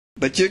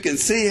But you can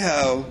see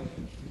how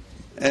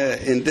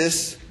in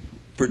this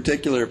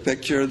particular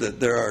picture that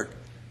there are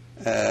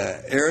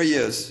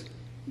areas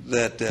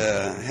that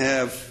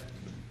have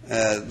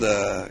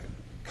the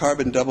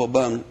carbon double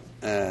bond,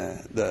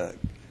 the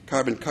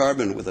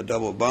carbon-carbon with a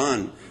double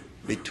bond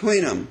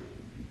between them,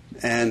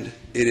 and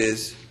it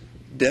is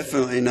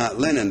definitely not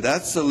linen.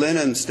 That's the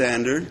linen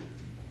standard,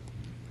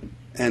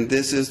 and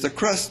this is the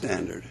crust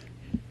standard,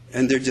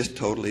 and they're just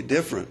totally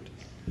different.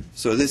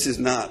 So this is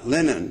not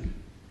linen.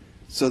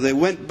 So they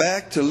went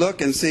back to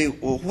look and see,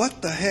 well,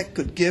 what the heck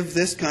could give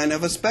this kind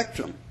of a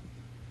spectrum?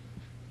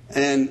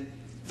 And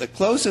the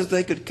closest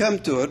they could come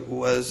to it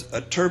was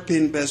a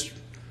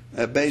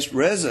terpene-based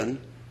resin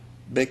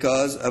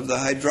because of the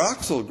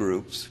hydroxyl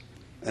groups.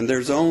 And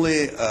there's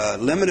only a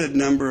limited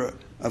number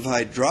of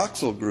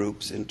hydroxyl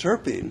groups in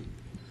terpene,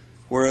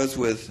 whereas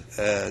with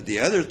the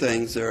other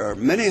things, there are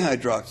many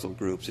hydroxyl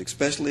groups,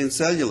 especially in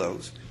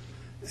cellulose.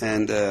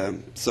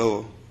 And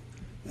so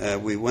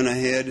we went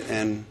ahead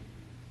and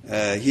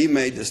he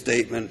made the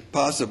statement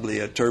possibly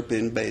a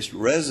terpene-based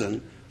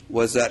resin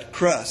was that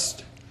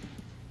crust.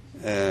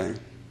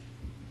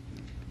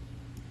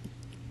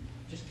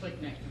 Just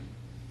click next.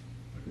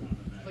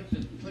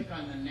 Click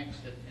on the next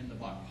in the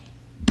box.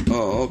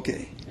 Oh,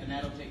 okay. And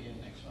that'll take you to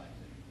the next slide.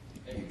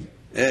 There you go.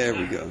 There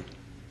we go.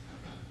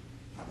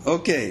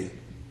 Okay.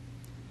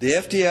 The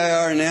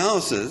FTIR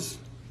analysis,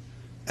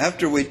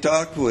 after we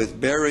talked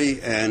with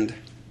Barry and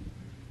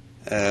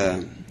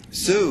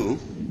Sue,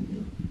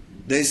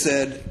 they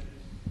said,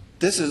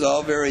 this is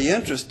all very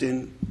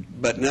interesting,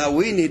 but now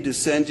we need to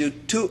send you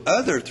 2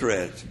 other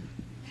threads.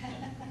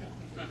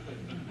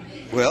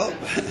 Well,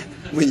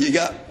 when you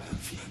got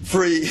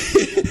free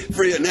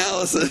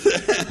analysis,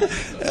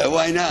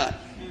 why not?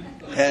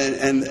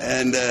 And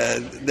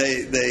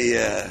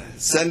they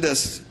send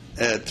us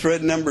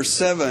thread number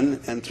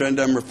 7 and thread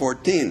number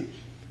 14.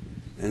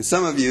 And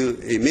some of you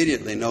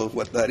immediately know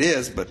what that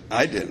is, but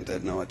I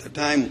didn't know at the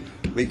time.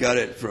 We got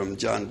it from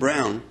John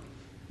Brown,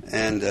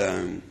 and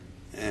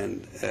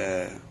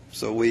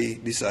so we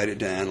decided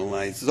to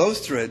analyze those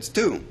threads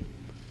too.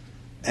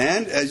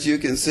 And as you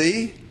can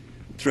see,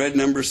 thread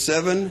number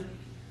 7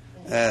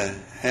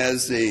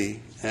 has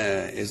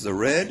is the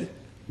red,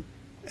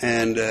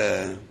 and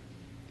the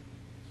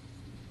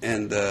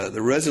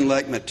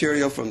resin-like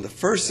material from the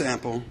first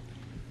sample,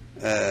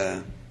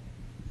 they're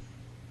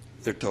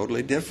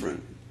totally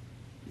different.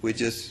 We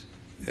just,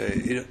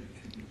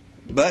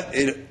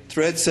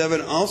 thread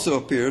 7 also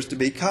appears to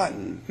be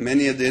cotton.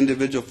 Many of the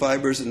individual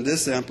fibers in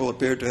this sample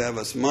appear to have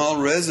a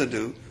small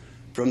residue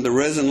from the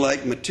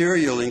resin-like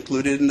material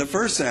included in the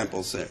first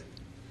sample set.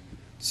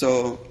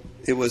 So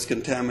it was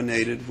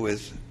contaminated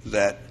with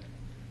that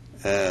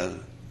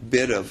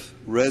bit of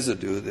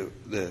residue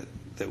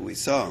that we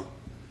saw.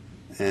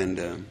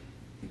 And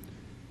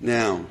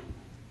now,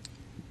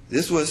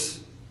 this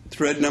was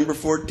thread number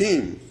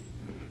 14.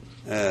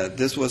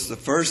 This was the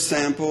first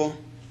sample,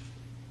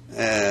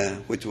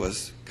 which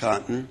was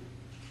cotton.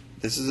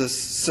 This is the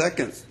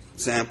second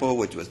sample,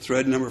 which was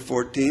thread number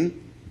 14.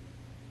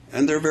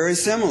 And they're very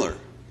similar.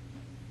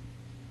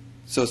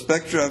 So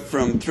spectra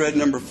from thread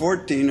number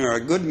 14 are a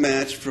good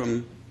match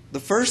from the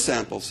first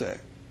sample set.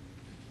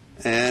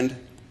 And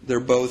they're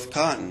both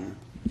cotton,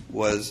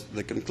 was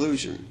the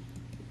conclusion.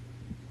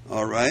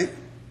 All right?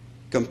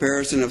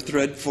 Comparison of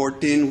thread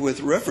 14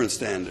 with reference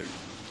standard.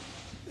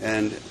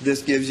 And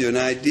this gives you an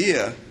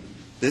idea.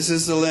 This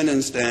is the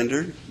linen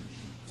standard.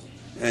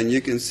 And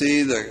you can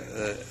see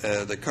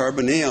the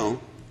carbonyl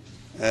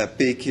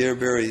peak here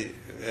very,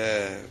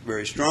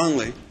 very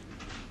strongly.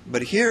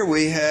 But here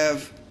we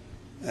have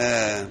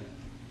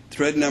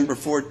thread number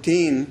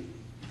 14,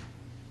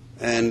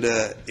 and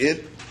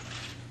it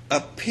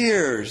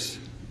appears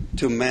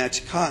to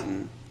match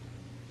cotton.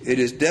 It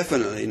is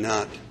definitely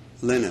not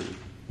linen.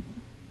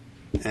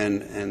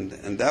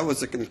 And that was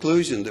the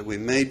conclusion that we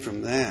made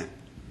from that.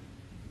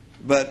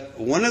 But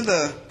one of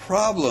the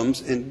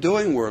problems in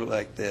doing work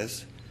like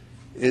this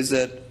is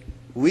that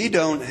we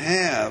don't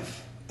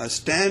have a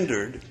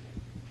standard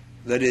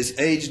that is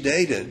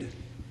age-dated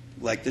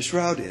like the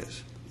shroud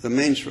is, the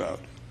main shroud.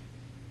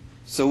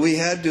 So we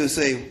had to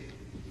say,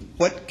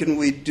 what can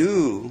we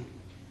do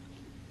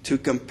to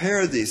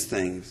compare these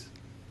things?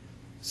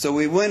 So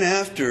we went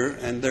after,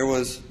 and there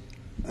was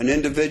an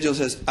individual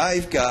who says,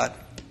 I've got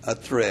a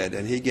thread,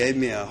 and he gave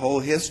me a whole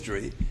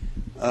history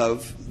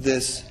of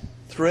this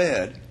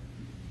thread,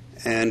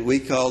 and we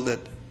called it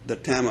the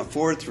TAMA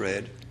 4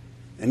 thread.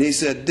 And he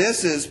said,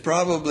 this is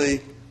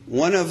probably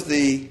one of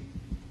the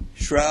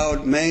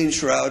main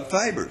shroud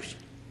fibers.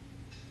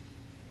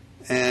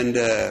 And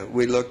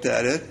we looked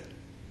at it,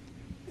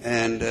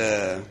 and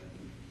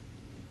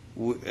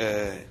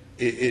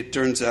it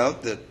turns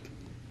out that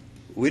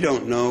we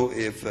don't know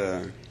if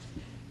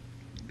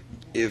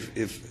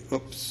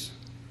oops.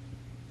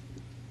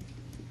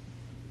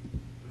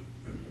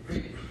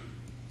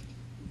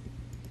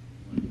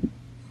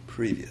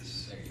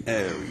 Previous.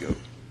 There we go.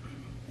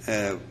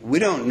 We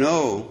don't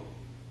know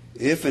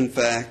if, in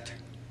fact,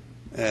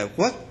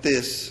 what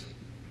this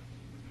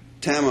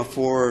TAMA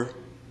 4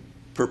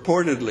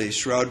 purportedly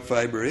shroud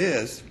fiber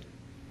is,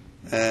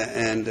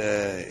 and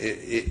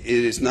it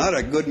is not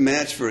a good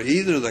match for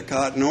either the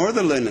cotton or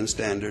the linen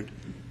standard.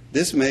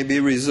 This may be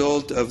a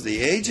result of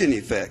the aging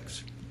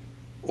effects,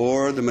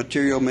 or the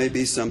material may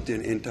be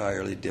something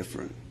entirely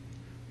different.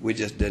 We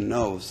just didn't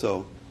know,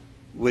 so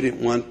we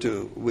didn't want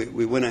to.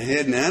 We went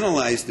ahead and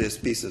analyzed this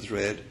piece of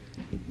thread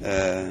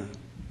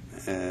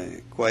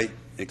quite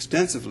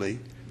extensively,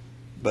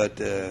 but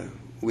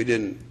we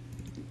didn't.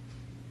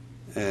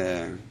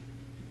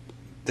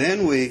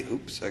 Then we,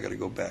 oops, I got to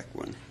go back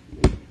one.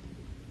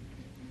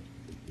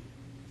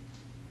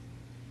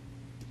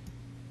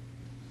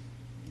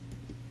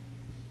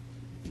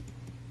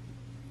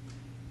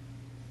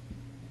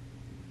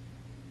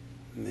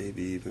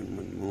 Maybe even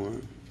one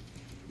more.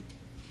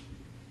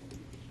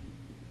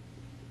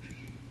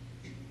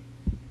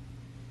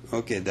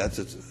 Okay, that's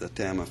the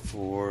TAMA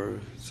 4,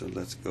 so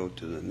let's go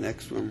to the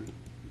next one.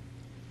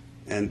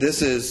 And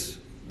this is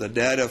the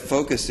data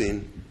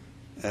focusing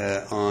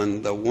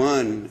on the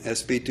one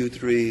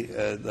sp23,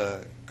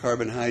 the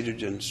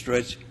carbon-hydrogen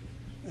stretch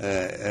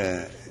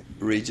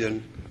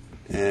region.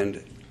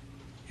 And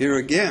here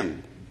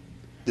again,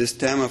 this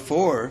TAMA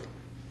 4,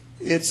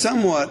 it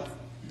somewhat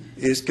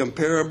is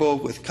comparable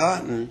with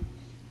cotton,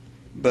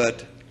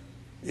 but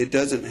it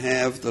doesn't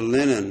have the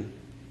linen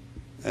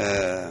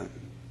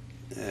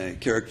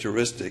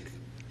characteristic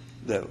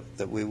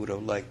that we would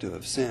have liked to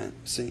have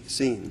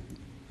seen.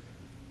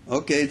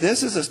 Okay,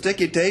 this is a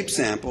sticky tape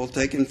sample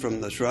taken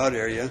from the shroud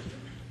area.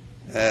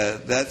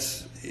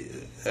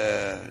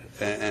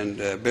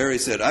 Barry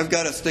said, I've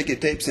got a sticky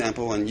tape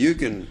sample, and you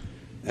can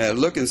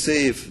look and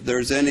see if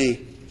there's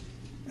any,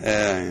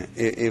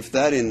 if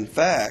that in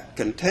fact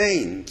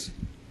contains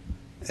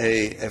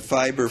a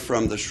fiber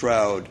from the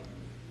shroud.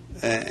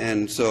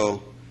 And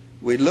so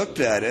we looked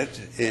at it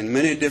in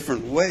many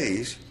different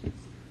ways,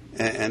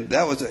 and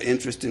that was an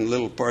interesting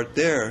little part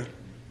there,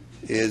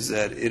 is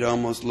that it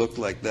almost looked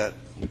like that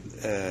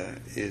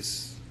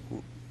is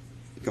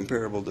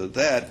comparable to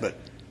that. But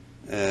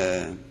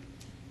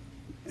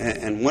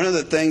and one of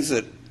the things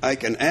that I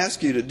can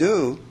ask you to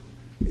do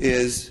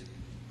is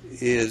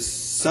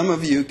some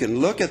of you can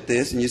look at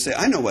this and you say,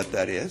 I know what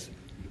that is.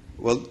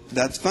 Well,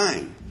 that's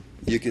fine.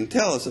 You can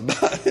tell us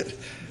about it,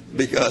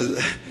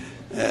 because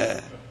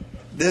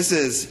this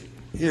is,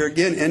 here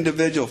again,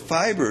 individual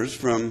fibers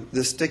from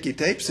this sticky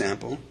tape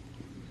sample.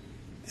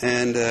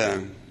 And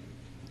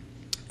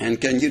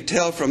can you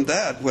tell from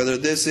that whether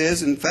this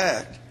is, in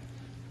fact,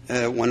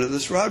 one of the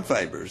shroud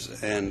fibers?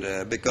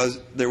 And because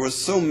there were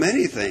so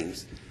many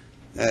things.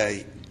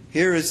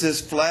 Here is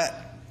this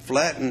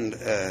flattened,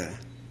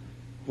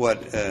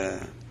 what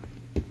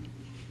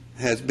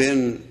has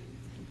been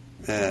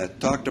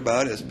talked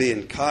about as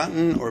being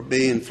cotton or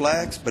being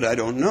flax, but I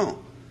don't know.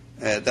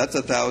 That's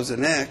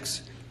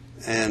 1000X.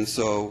 And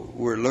so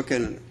we're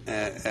looking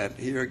at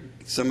here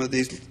some of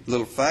these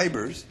little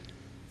fibers,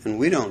 and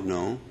we don't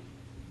know.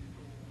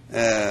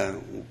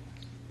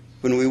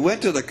 When we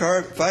went to the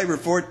fiber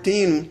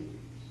 14,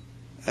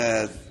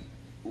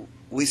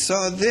 we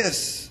saw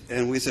this,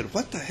 and we said,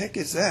 what the heck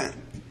is that?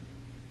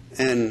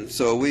 And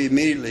so we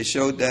immediately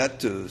showed that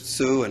to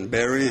Sue and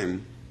Barry,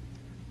 and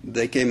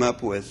they came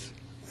up with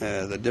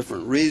the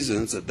different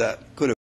reasons that could have